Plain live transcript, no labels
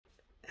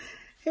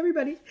Hey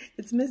everybody,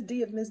 it's Miss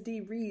D of Miss D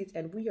Reads,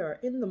 and we are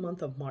in the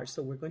month of March,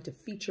 so we're going to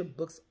feature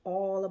books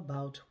all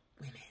about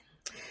women.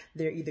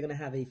 They're either going to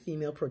have a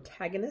female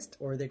protagonist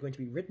or they're going to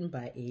be written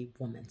by a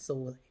woman.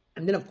 So,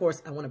 and then of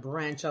course, I want to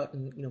branch out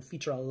and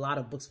feature a lot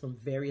of books from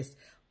various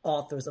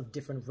authors of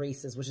different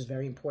races, which is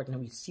very important,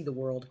 and we see the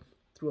world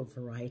through a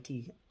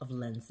variety of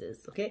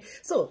lenses. Okay,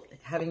 so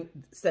having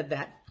said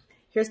that,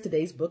 here's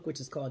today's book,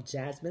 which is called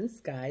Jasmine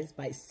Skies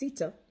by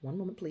Sita. One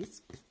moment,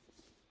 please.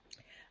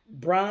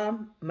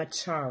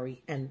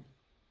 Brahmachari. And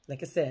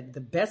like I said,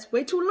 the best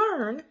way to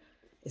learn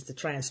is to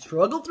try and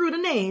struggle through the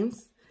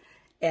names.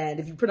 And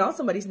if you pronounce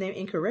somebody's name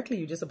incorrectly,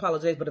 you just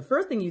apologize. But the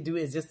first thing you do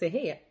is just say,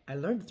 hey, I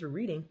learned it through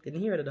reading.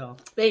 Didn't hear it at all.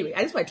 But anyway,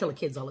 I just want to tell the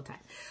kids all the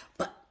time.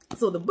 But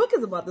so the book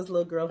is about this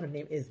little girl. Her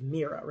name is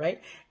Mira,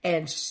 right?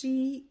 And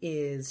she's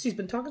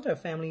been talking to her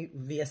family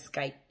via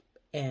Skype.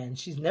 And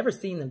she's never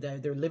seen them.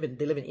 They live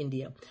in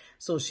India.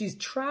 So she's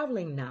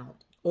traveling now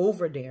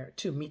over there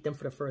to meet them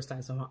for the first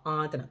time. So her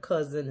aunt and her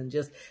cousin, and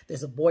just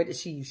there's a boy that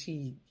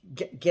she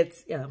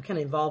gets kind of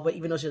involved with,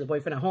 even though she has a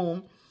boyfriend at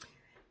home.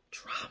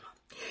 Drama.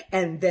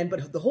 And then,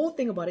 but the whole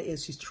thing about it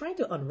is she's trying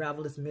to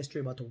unravel this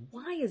mystery about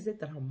why is it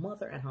that her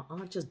mother and her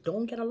aunt just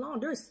don't get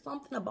along. There is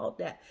something about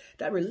that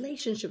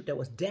relationship that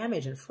was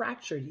damaged and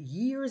fractured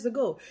years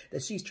ago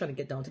that she's trying to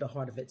get down to the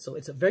heart of it. So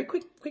it's a very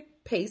quick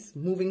pace,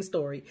 moving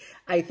story.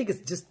 I think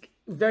it's just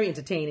very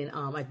entertaining.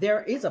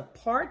 There is a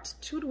part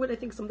 2 to it. I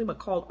think something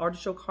called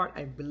Artichoke Heart,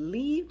 I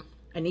believe.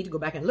 I need to go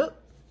back and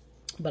look.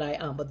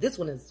 But this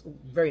one is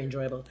very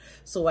enjoyable.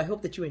 So I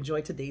hope that you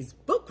enjoy today's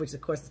book, which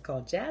of course is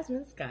called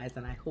Jasmine Skies.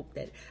 And I hope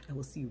that I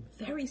will see you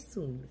very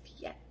soon with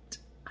yet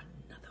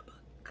another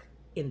book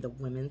in the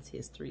Women's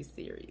History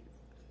series.